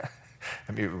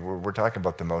 I mean, we're talking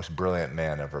about the most brilliant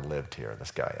man ever lived here,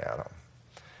 this guy Adam.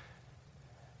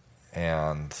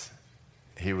 And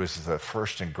he was the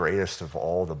first and greatest of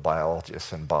all the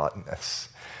biologists and botanists.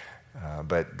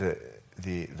 But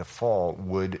the fall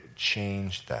would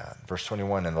change that. Verse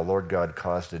 21, and the Lord God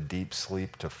caused a deep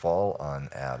sleep to fall on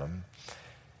Adam,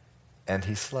 and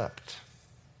he slept.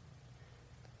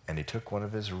 And he took one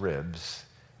of his ribs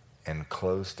and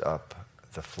closed up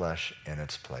the flesh in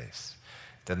its place.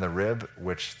 Then the rib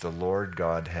which the Lord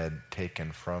God had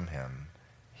taken from him,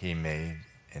 he made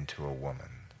into a woman,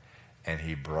 and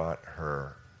he brought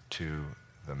her to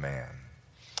the man.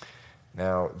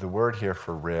 Now, the word here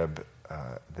for rib,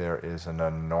 there is an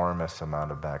enormous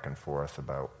amount of back and forth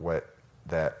about what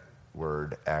that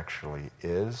word actually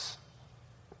is.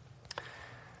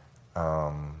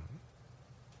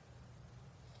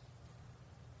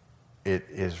 It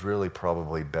is really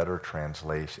probably better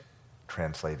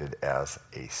translated as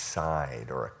a side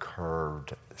or a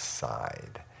curved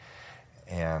side.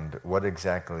 And what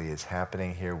exactly is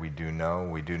happening here, we do know.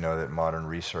 We do know that modern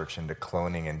research into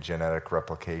cloning and genetic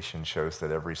replication shows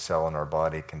that every cell in our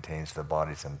body contains the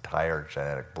body's entire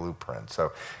genetic blueprint.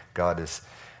 So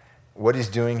what he's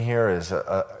doing here is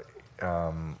a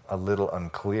little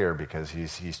unclear, because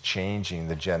he's changing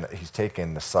he's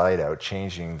taking the side out,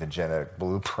 changing the genetic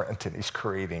blueprint, and he's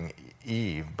creating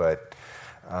Eve. But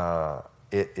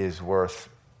it is worth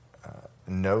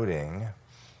noting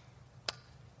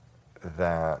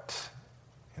that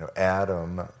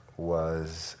Adam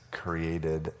was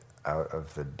created out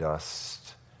of the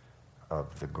dust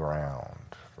of the ground.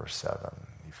 Verse 7,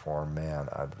 he formed man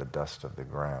out of the dust of the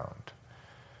ground.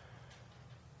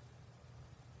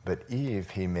 But Eve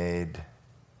he made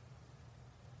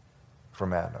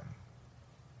from Adam.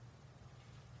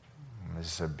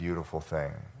 This is a beautiful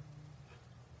thing.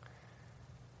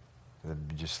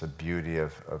 Just the beauty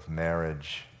of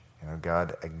marriage.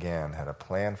 God, again, had a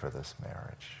plan for this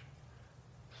marriage.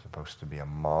 It's supposed to be a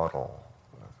model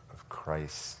of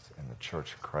Christ and the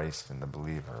Church of Christ and the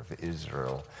believer, of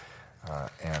Israel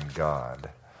and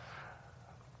God.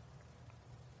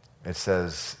 It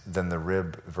says, then the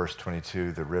rib, verse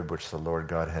 22, the rib which the Lord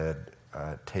God had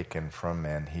taken from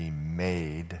man, he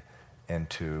made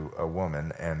into a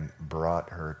woman and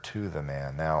brought her to the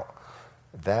man. Now,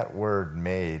 that word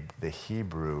made, the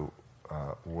Hebrew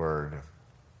word,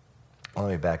 let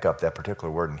me back up. That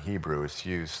particular word in Hebrew is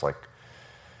used like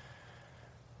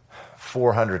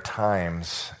 400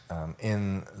 times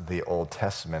in the Old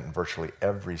Testament, and virtually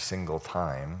every single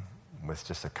time, with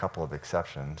just a couple of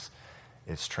exceptions,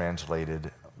 it's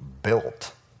translated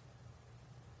built.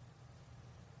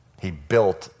 He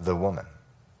built the woman.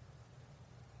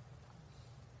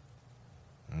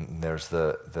 There's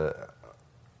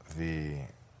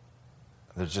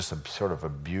there's just a sort of a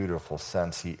beautiful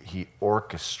sense. He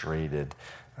orchestrated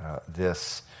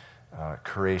this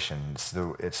creation.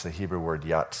 It's the Hebrew word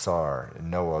yatsar.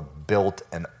 Noah built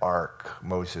an ark.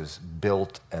 Moses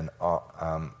built an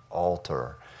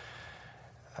altar.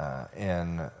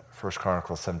 In 1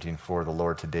 Chronicles 17:4, the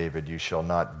Lord to David, you shall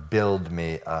not build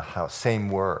me a house. Same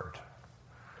word.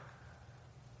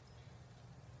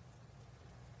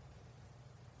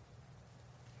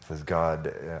 Says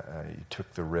God, he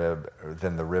took the rib,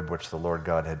 then the rib which the Lord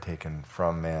God had taken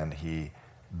from man, he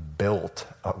built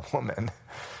a woman.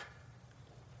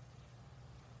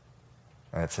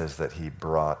 And it says that he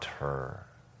brought her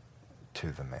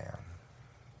to the man.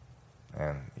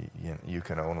 And you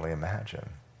can only imagine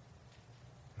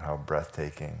how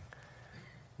breathtaking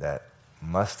that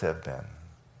must have been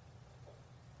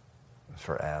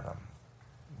for Adam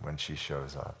when she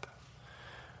shows up.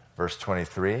 Verse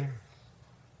 23,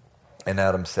 and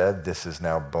Adam said, this is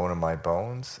now bone of my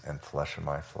bones and flesh of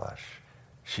my flesh.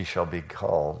 She shall be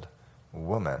called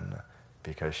woman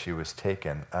because she was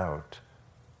taken out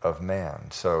of man.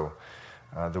 So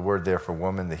the word there for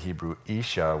woman, the Hebrew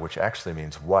isha, which actually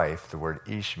means wife, the word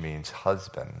ish means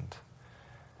husband.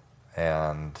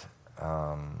 And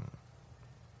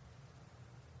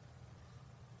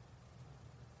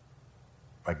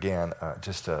again,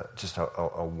 just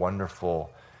a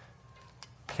wonderful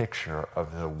picture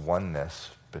of the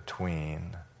oneness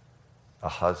between a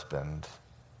husband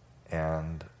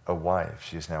and a wife.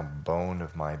 She is now bone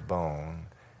of my bone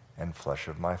and flesh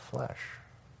of my flesh.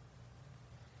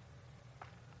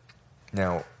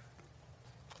 Now,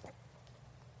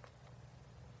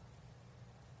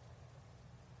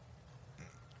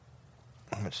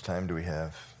 How much time do we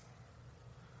have?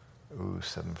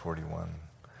 7:41.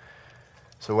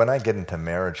 So when I get into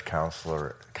marriage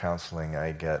counseling,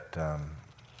 I get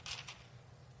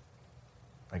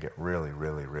really,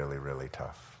 really, really, really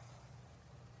tough.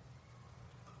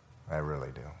 I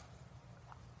really do.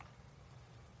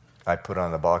 I put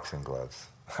on the boxing gloves.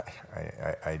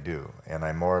 I do. And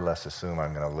I more or less assume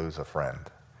I'm going to lose a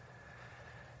friend.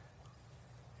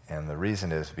 And the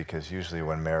reason is because usually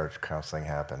when marriage counseling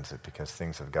happens, it's because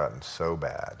things have gotten so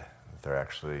bad that they're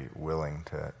actually willing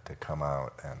to come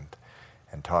out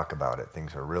and talk about it.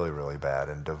 Things are really, really bad.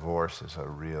 And divorce is a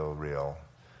real, real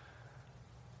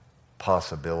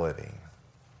possibility.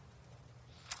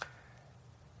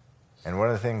 And one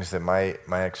of the things that my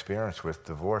experience with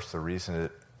divorce, the reason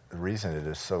it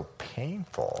is so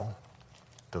painful,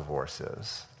 divorce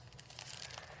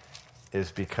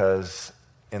is because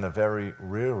in a very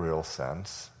real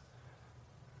sense,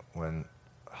 when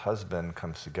husband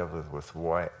comes together with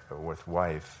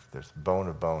wife, there's bone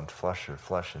of bone, flesh of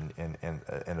flesh. In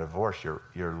a divorce,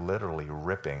 you're literally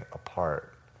ripping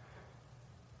apart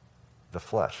the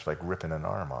flesh, like ripping an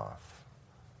arm off.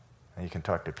 And you can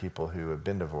talk to people who have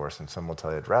been divorced, and some will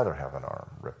tell you, I'd rather have an arm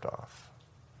ripped off.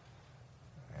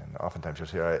 And oftentimes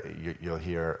you'll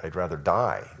hear, I'd rather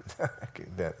die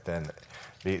than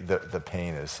the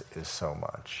pain is so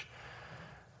much.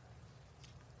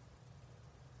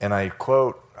 And I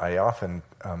often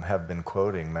have been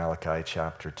quoting Malachi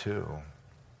chapter 2.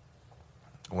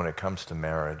 When it comes to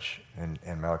marriage, in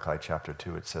Malachi chapter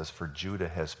 2, it says, "For Judah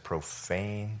has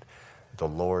profaned the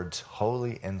Lord's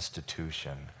holy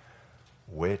institution,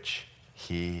 which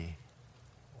he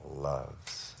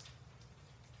loves."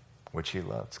 Which he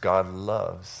loves. God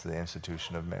loves the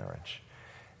institution of marriage.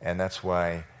 And that's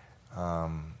why, I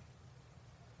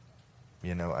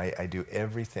do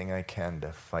everything I can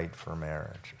to fight for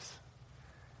marriages.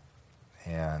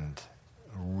 And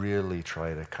really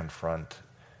try to confront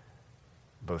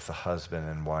both the husband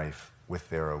and wife with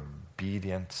their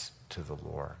obedience to the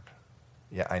Lord.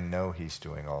 Yeah, I know he's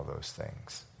doing all those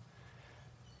things.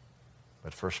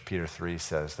 But 1 Peter 3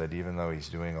 says that even though he's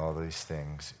doing all these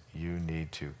things, you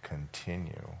need to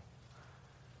continue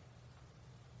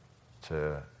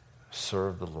to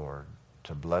serve the Lord,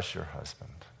 to bless your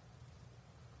husband,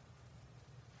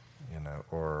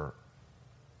 or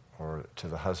to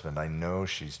the husband, I know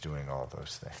she's doing all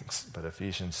those things. But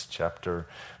Ephesians chapter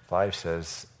 5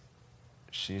 says,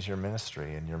 she's your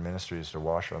ministry, and your ministry is to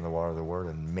wash her in the water of the word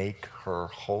and make her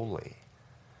holy.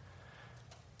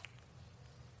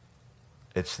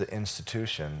 It's the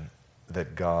institution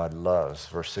that God loves.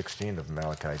 Verse 16 of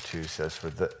Malachi 2 says, For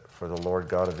the Lord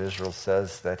God of Israel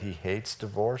says that he hates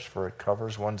divorce, for it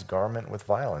covers one's garment with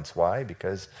violence. Why?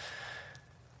 Because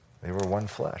they were one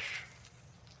flesh.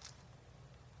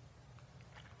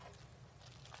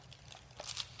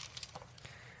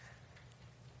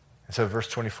 And so verse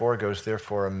 24 goes,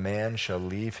 Therefore a man shall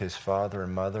leave his father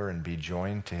and mother and be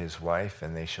joined to his wife,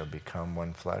 and they shall become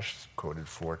one flesh. It's quoted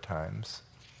 4 times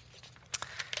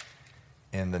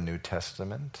in the New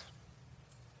Testament.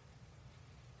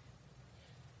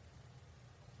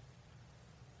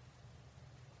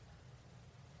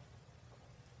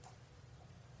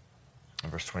 And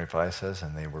verse 25 says,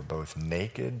 And they were both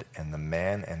naked, and the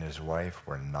man and his wife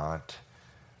were not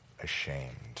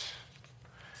ashamed.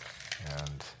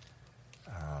 And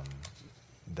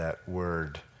that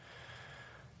word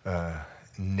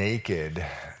naked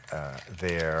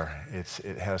there,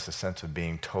 it has the sense of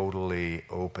being totally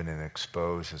open and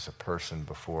exposed as a person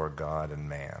before God and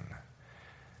man.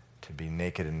 To be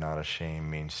naked and not ashamed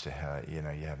means to have, you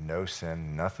have no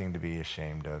sin, nothing to be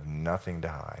ashamed of, nothing to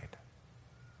hide.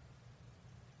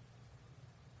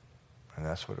 And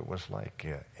that's what it was like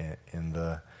in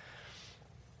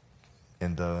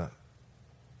the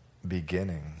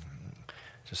beginning.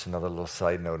 Just another little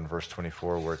side note in verse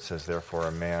 24 where it says, Therefore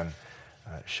a man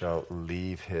shall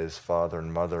leave his father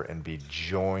and mother and be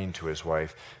joined to his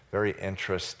wife. Very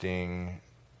interesting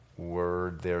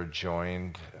word there,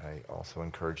 joined. I also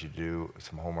encourage you to do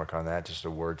some homework on that, just a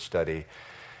word study.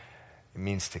 It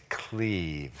means to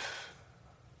cleave.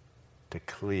 To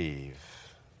cleave.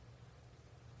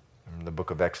 In the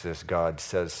book of Exodus, God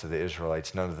says to the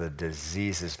Israelites, none of the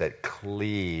diseases that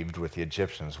cleaved with the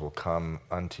Egyptians will come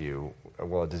unto you.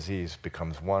 Well, a disease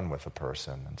becomes one with a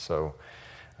person. And so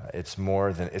it's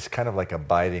kind of like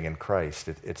abiding in Christ.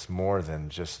 It's more than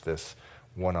just this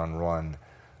one-on-one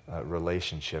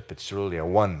relationship. It's really a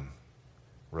one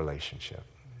relationship,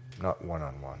 not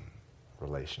one-on-one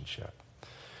relationship.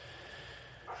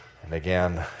 And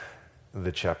again,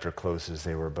 the chapter closes,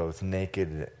 they were both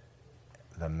naked,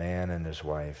 the man and his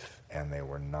wife, and they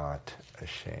were not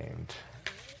ashamed.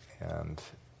 And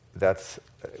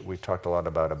we've talked a lot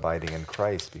about abiding in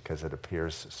Christ because it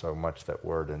appears so much, that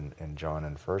word in John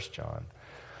and 1 John.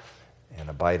 And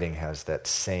abiding has that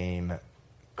same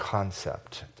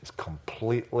concept. It's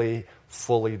completely,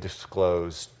 fully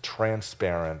disclosed,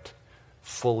 transparent,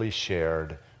 fully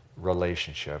shared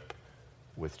relationship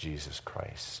with Jesus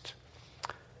Christ.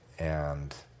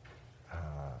 And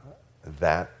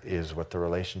that is what the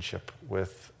relationship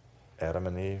with Adam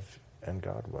and Eve and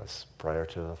God was prior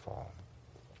to the fall.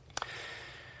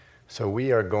 So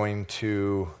we are going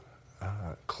to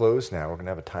close now. We're going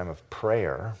to have a time of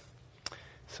prayer.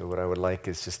 So what I would like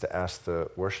is just to ask the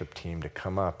worship team to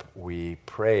come up. We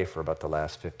pray for about the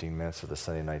last 15 minutes of the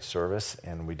Sunday night service,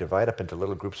 and we divide up into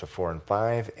little groups of 4 and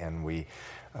 5, and we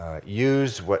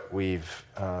use what we've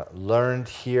learned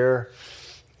here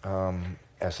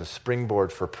as a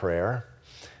springboard for prayer.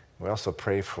 We also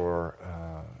pray for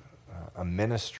a ministry